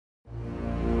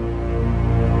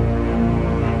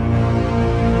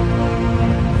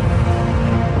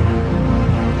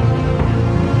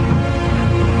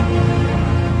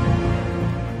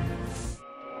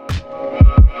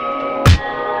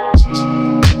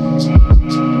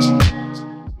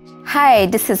Hi,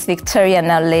 this is Victoria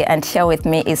Nalule, and here with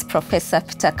me is Professor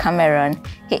Peter Cameron.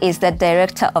 He is the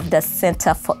Director of the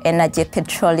Center for Energy,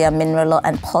 Petroleum, Mineral Law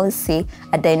and Policy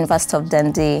at the University of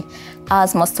Dundee.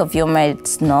 As most of you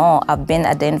might know, I've been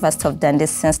at the University of Dundee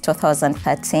since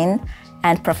 2013,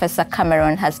 and Professor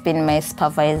Cameron has been my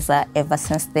supervisor ever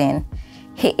since then.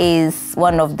 He is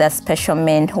one of the special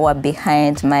men who are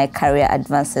behind my career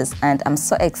advances, and I'm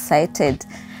so excited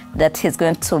that he's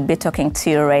going to be talking to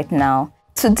you right now.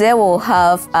 Today we'll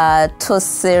have two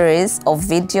series of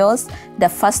videos. The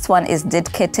first one is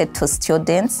dedicated to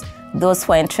students, those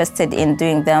who are interested in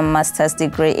doing their master's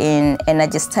degree in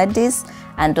energy studies,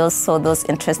 and also those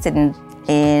interested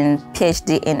in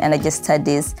PhD in energy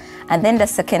studies. And then the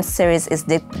second series is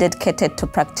dedicated to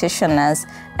practitioners.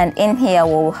 And in here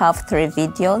we'll have three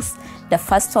videos. The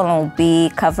first one will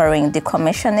be covering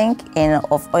decommissioning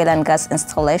of oil and gas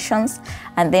installations.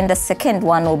 And then the second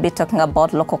one will be talking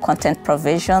about local content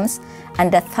provisions.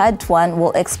 And the third one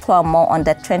will explore more on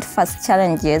the 21st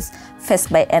challenges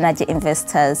faced by energy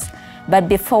investors. But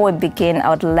before we begin,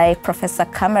 I would like Professor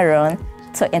Cameron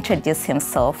to introduce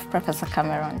himself. Professor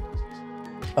Cameron.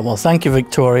 Well, thank you,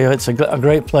 Victoria. It's a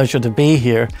great pleasure to be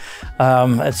here.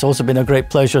 It's also been a great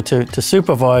pleasure to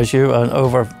supervise you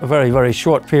over a very, very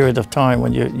short period of time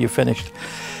when you finished.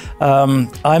 I'm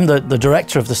the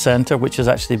director of the centre, which has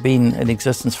actually been in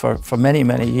existence for many,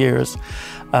 many years.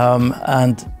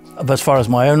 And as far as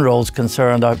my own role is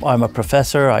concerned, I'm a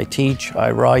professor, I teach,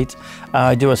 I write.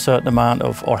 I do a certain amount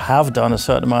of, or have done a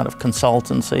certain amount of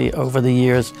consultancy over the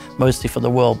years, mostly for the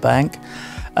World Bank.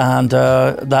 And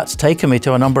that's taken me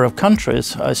to a number of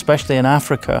countries, especially in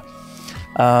Africa.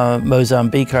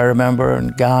 Mozambique, I remember,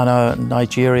 and Ghana, and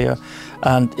Nigeria.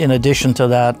 And in addition to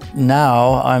that,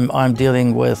 now I'm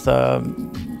dealing with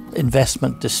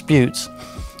investment disputes.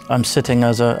 I'm sitting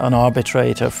as an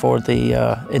arbitrator for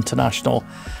the International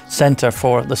Center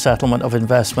for the Settlement of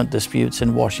Investment Disputes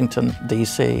in Washington,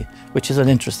 D.C., which is an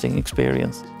interesting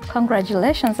experience.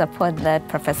 Congratulations upon that,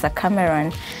 Professor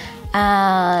Cameron.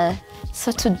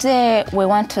 So today we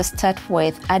want to start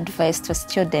with advice to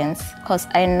students, because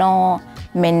I know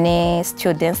many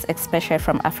students, especially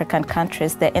from African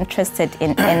countries, they're interested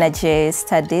in energy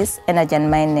studies, energy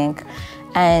and mining.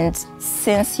 And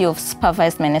since you've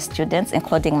supervised many students,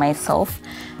 including myself,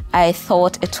 I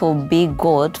thought it would be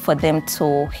good for them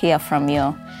to hear from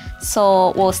you.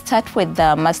 So we'll start with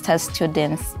the master's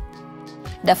students.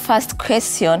 The first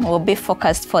question will be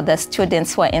focused for the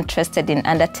students who are interested in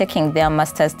undertaking their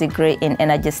master's degree in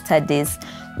energy studies.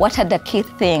 What are the key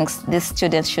things these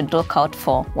students should look out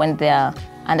for when they are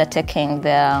undertaking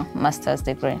their master's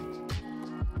degree?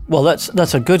 Well,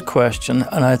 that's a good question,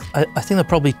 and I think there are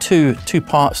probably two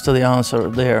parts to the answer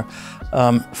there.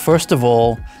 First of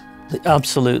all, the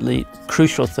absolutely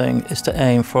crucial thing is to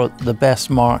aim for the best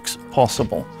marks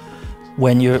possible.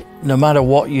 No matter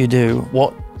what you do,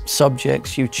 what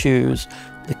subjects you choose,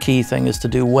 the key thing is to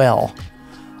do well,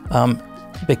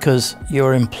 because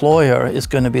your employer is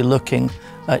going to be looking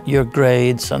at your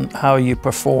grades and how you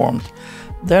performed.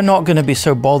 They're not going to be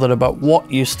so bothered about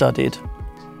what you studied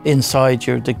inside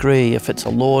your degree. If it's a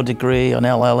law degree, an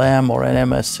LLM or an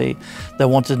MSc, they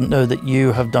want to know that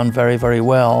you have done very, very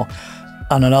well.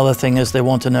 And another thing is they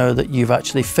want to know that you've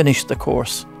actually finished the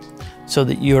course, so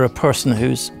that you're a person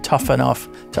who's tough enough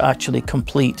to actually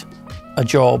complete a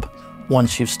job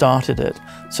once you've started it.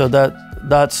 So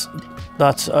that's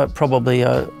probably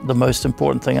the most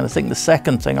important thing. And I think the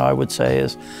second thing I would say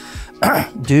is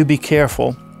do be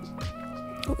careful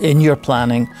in your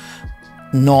planning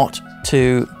not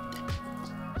to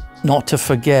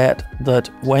forget that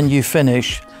when you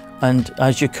finish and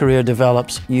as your career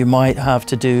develops, you might have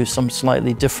to do some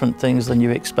slightly different things than you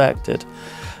expected.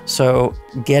 So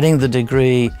getting the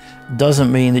degree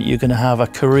doesn't mean that you're going to have a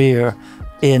career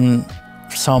in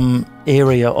some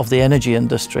area of the energy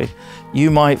industry. You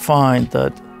might find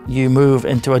that you move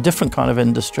into a different kind of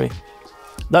industry.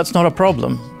 That's not a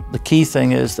problem. The key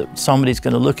thing is that somebody's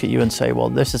going to look at you and say, well,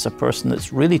 this is a person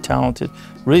that's really talented,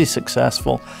 really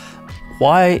successful.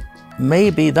 Why?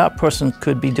 Maybe that person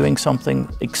could be doing something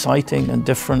exciting and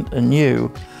different and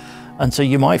new. And so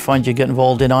you might find you get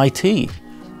involved in IT,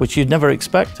 which you'd never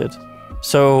expected.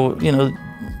 So,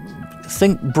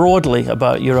 think broadly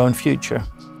about your own future.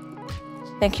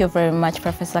 Thank you very much,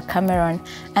 Professor Cameron.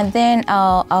 And then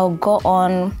I'll go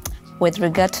on with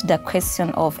regard to the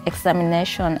question of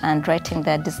examination and writing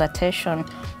their dissertation.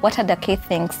 What are the key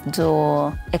things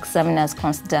do examiners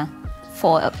consider,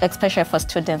 especially for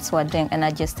students who are doing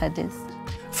energy studies?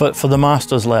 For the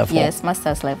master's level? Yes,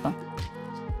 master's level.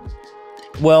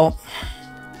 Well,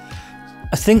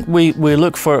 I think we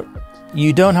look for,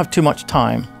 you don't have too much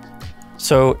time.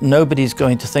 So nobody's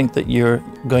going to think that you're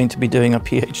going to be doing a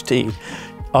PhD,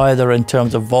 either in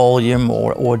terms of volume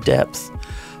or depth.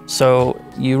 So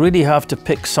you really have to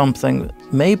pick something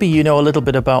maybe you know a little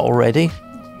bit about already,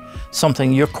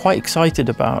 something you're quite excited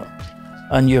about,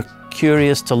 and you're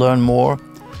curious to learn more.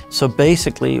 So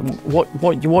basically,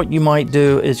 what you might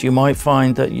do is you might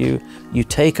find that you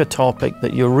take a topic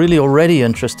that you're really already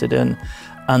interested in,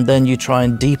 and then you try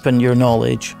and deepen your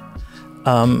knowledge.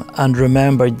 And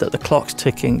remember that the clock's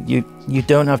ticking. You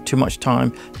don't have too much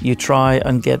time. You try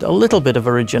and get a little bit of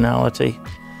originality,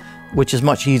 which is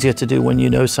much easier to do when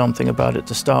you know something about it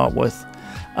to start with.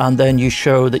 And then you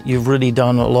show that you've really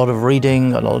done a lot of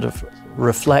reading, a lot of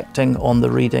reflecting on the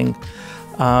reading,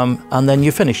 and then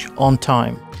you finish on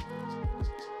time.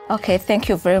 Okay, thank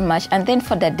you very much. And then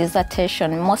for the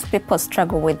dissertation, most people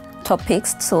struggle with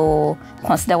topics to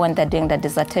consider when they're doing the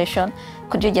dissertation.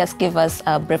 Could you just give us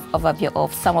a brief overview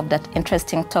of some of the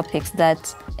interesting topics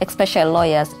that especially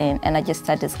lawyers in energy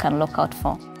studies can look out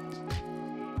for?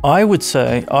 I would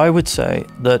say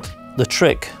that the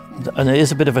trick, and it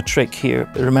is a bit of a trick here,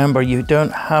 remember you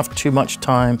don't have too much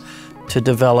time to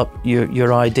develop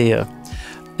your idea.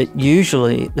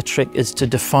 Usually the trick is to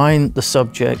define the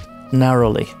subject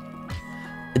narrowly.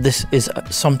 This is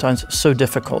sometimes so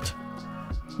difficult.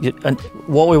 And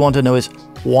what we want to know is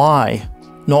why,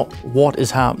 not what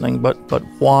is happening, but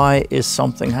why is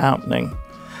something happening?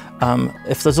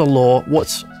 If there's a law,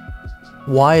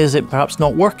 why is it perhaps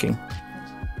not working?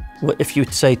 If you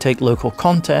say take local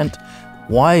content,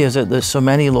 why is it that so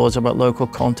many laws about local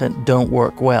content don't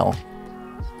work well?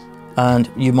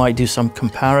 And you might do some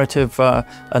comparative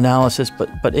analysis,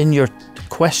 but in your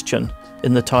question,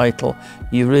 in the title,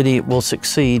 you really will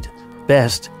succeed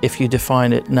best if you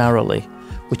define it narrowly,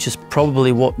 which is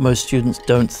probably what most students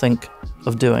don't think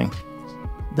of doing.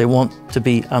 They want to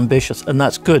be ambitious, and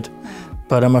that's good,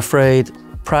 but I'm afraid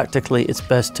practically it's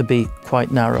best to be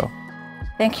quite narrow.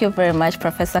 Thank you very much,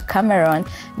 Professor Cameron.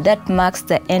 That marks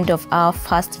the end of our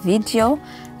first video,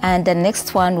 and the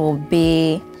next one will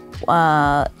be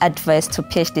advice to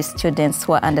PhD students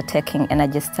who are undertaking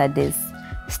energy studies.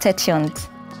 Stay tuned.